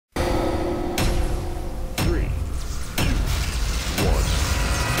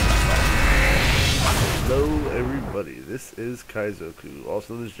everybody. This is Kaizoku,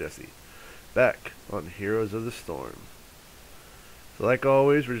 also known as Jesse, back on Heroes of the Storm. So like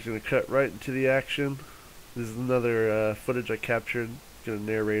always, we're just going to cut right into the action. This is another footage I captured. Going to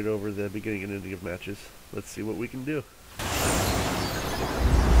narrate over the beginning and ending of matches. Let's see what we can do.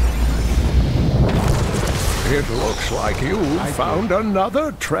 It looks like you found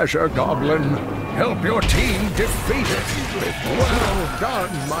another treasure goblin. Help your team defeat it. Well done,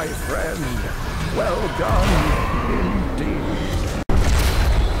 my friend. Well done, indeed.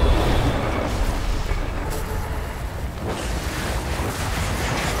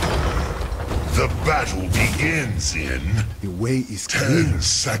 The battle begins in... The way is 10 clear.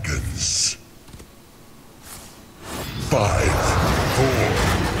 seconds. 5, 4,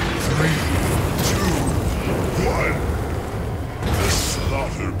 3, 2, 1. The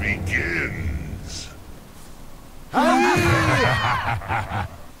slaughter begins.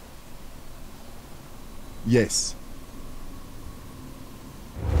 Yes.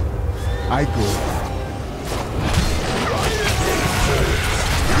 I go.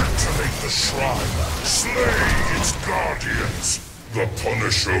 Activate the shrine. Slay its guardians. The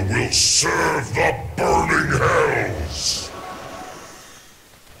Punisher will serve the burning hells.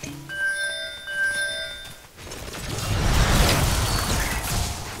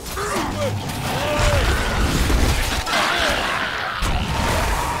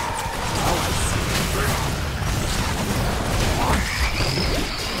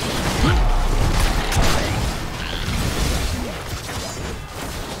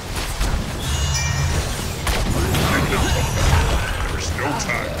 There's no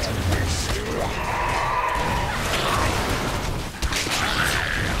time to waste.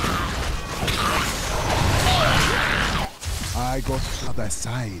 I go to the other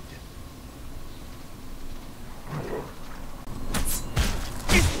side.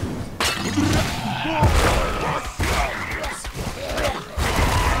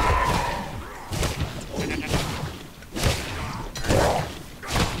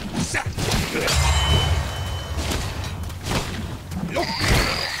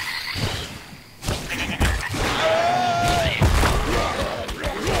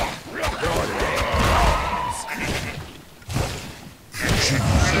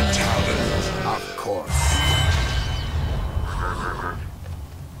 Of course.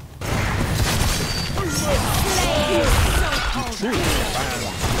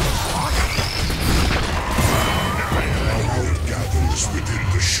 Gathers within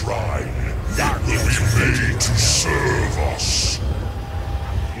the shrine. It will be made to serve us.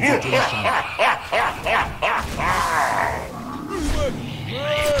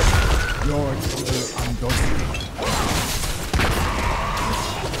 Your evil undone.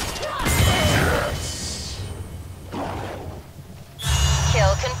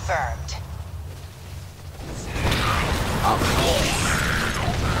 Kill confirmed.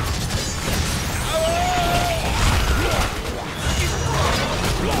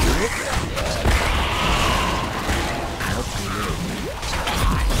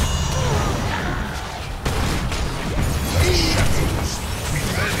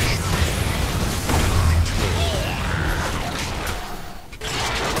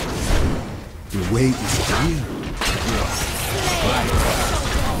 The way is clear.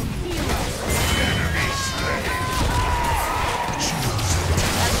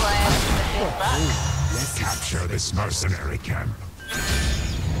 That's why I'm the big buck. Let's capture this mercenary camp.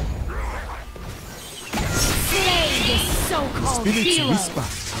 Slay this so-called Spirits hero! whisper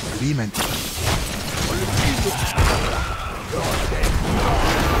agreement.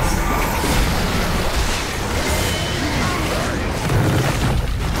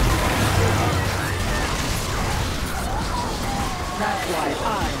 That's why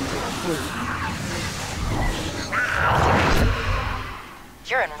I'm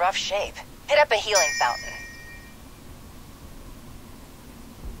You're in rough shape. Hit up a healing fountain.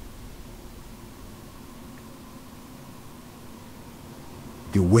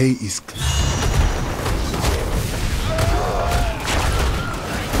 The way is clear.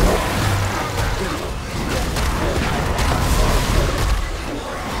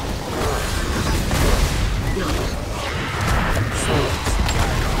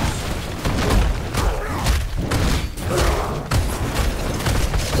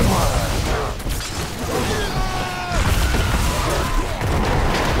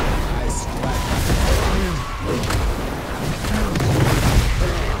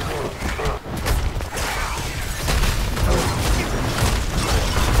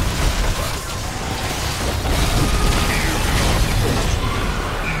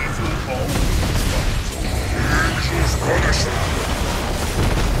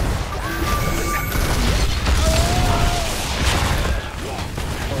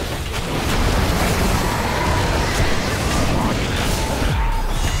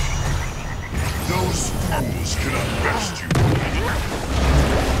 Fools cannot best you.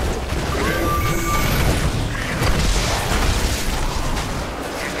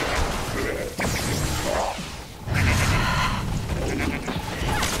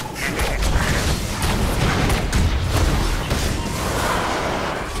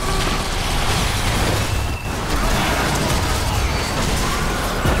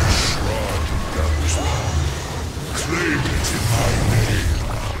 Claim it in my name.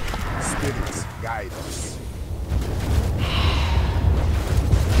 Spirits, guide us.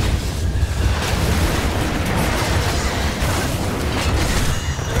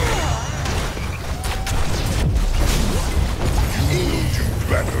 You'll do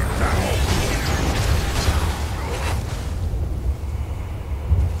better now.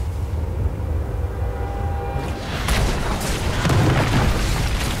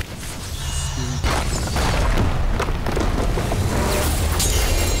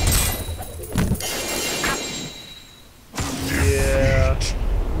 Yeah,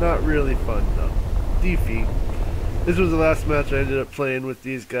 not really fun though. Defeat. This was the last match I ended up playing with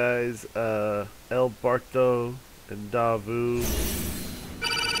these guys, El Barto and Davu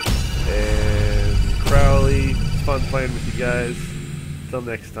and Crowley. It's fun playing with you guys. Till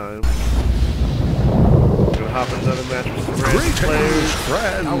next time. Gonna hop in another match with some random Greetings, players.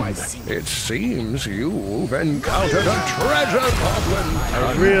 Now I friend. see. It seems you've encountered a treasure goblin.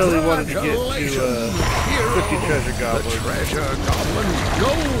 I really wanted to get to Congratulations, 50 hero. treasure The goblins, treasure goblin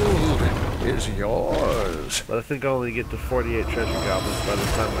gold is yours. but I think I only get to 48 treasure goblins by the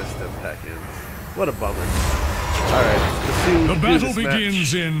time my stem pack ends. What a bummer. Alright, let's see who The can do battle this match.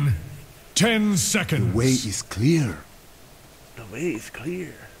 begins in 10 seconds. The way is clear. The way is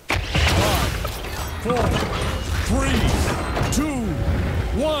clear. 4, 3, 2,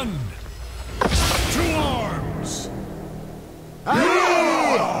 1. To arms!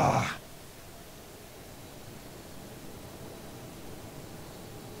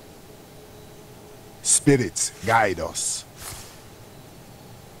 Spirits, guide us.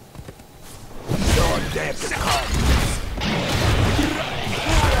 Your death comes.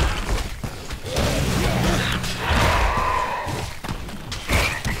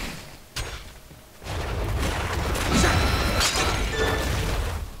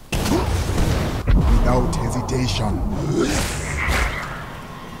 Without hesitation.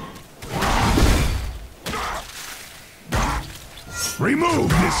 Remove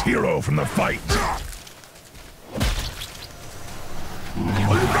this hero from the fight.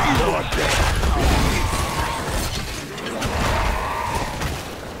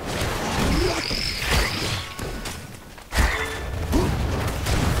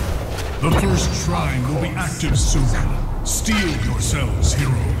 The first shrine will be active soon. Steel yourselves,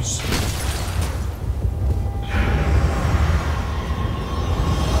 heroes.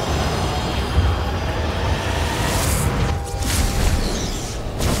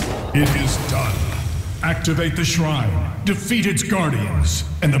 It is done. Activate the shrine, defeat its guardians,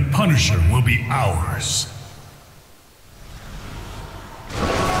 and the Punisher will be ours.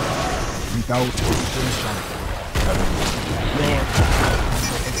 Without hesitation.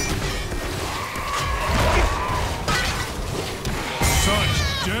 Such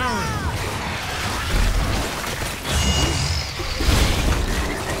daring!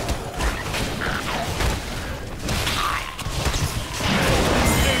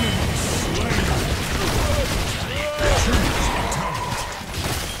 Enemy slain! Choose battalion.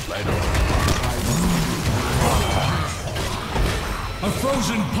 A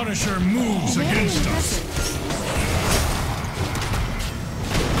frozen Punisher moves against us.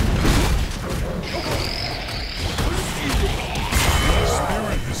 Your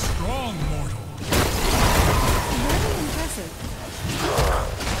spirit is strong, mortal.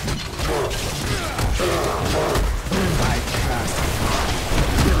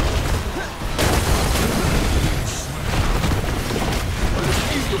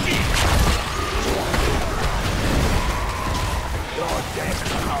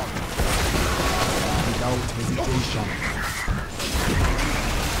 Without hesitation.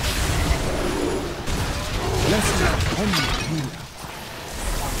 Blessed only healer.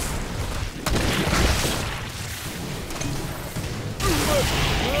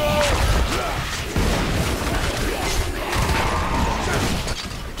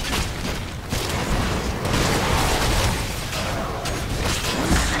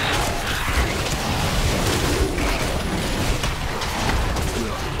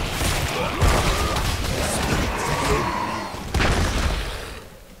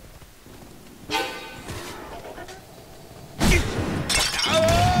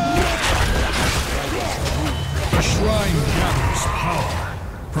 The shrine gathers power.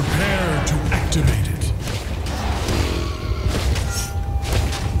 Prepare to activate it.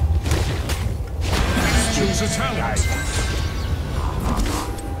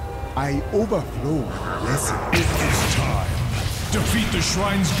 I overflow blessing. It is time. Defeat the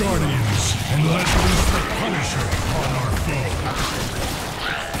Shrine's Guardians and let loose the Punisher on our foe.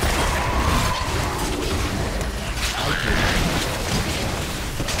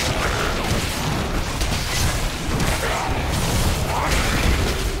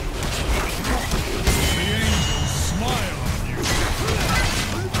 The angels smile on you.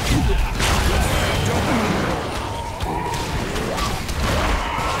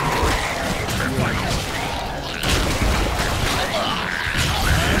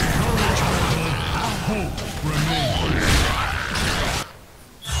 Hope remains.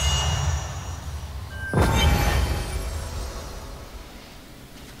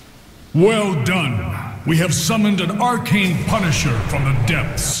 Well done. We have summoned an arcane Punisher from the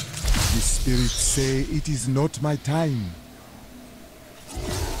depths. The spirits say it is not my time.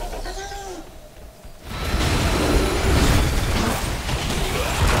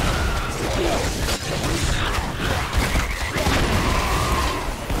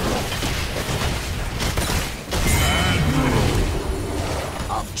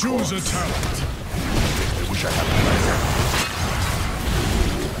 Choose a talent. I wish I had pleasure.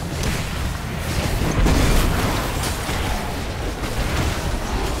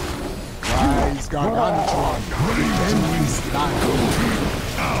 Rise, Gargantuan. End this land.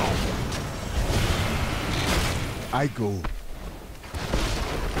 I go.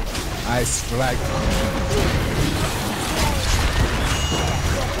 I strike.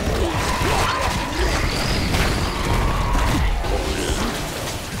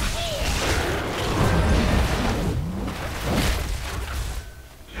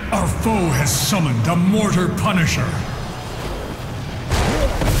 Our foe has summoned a Mortar Punisher.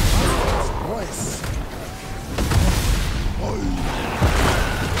 Voice.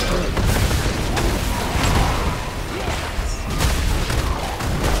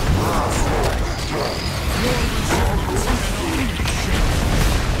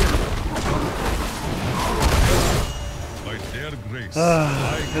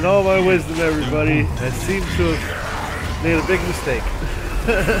 In all my wisdom, everybody, I seem to have made a big mistake.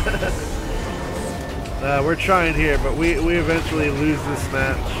 We're trying here, but we eventually lose this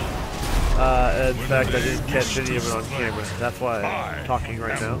match. In fact, I didn't catch any of it on camera. That's why I'm talking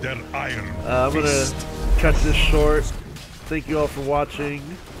right now. I'm going to cut this short. Thank you all for watching.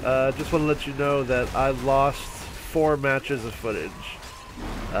 Just want to let you know that I lost 4 matches of footage.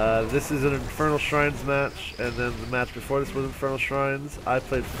 This is an Infernal Shrines match, and then the match before this was Infernal Shrines. I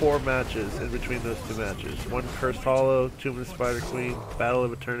played 4 matches in between those 2 matches. 1 Cursed Hollow, Tomb of the Spider Queen, Battle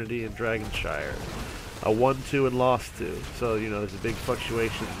of Eternity, and Dragonshire. I won 2 and lost 2, so you know there's a big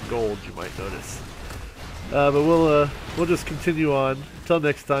fluctuation in gold you might notice. But we'll just continue on. Until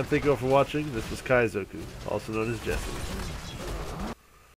next time, thank you all for watching. This was Kaizoku, also known as Jesse.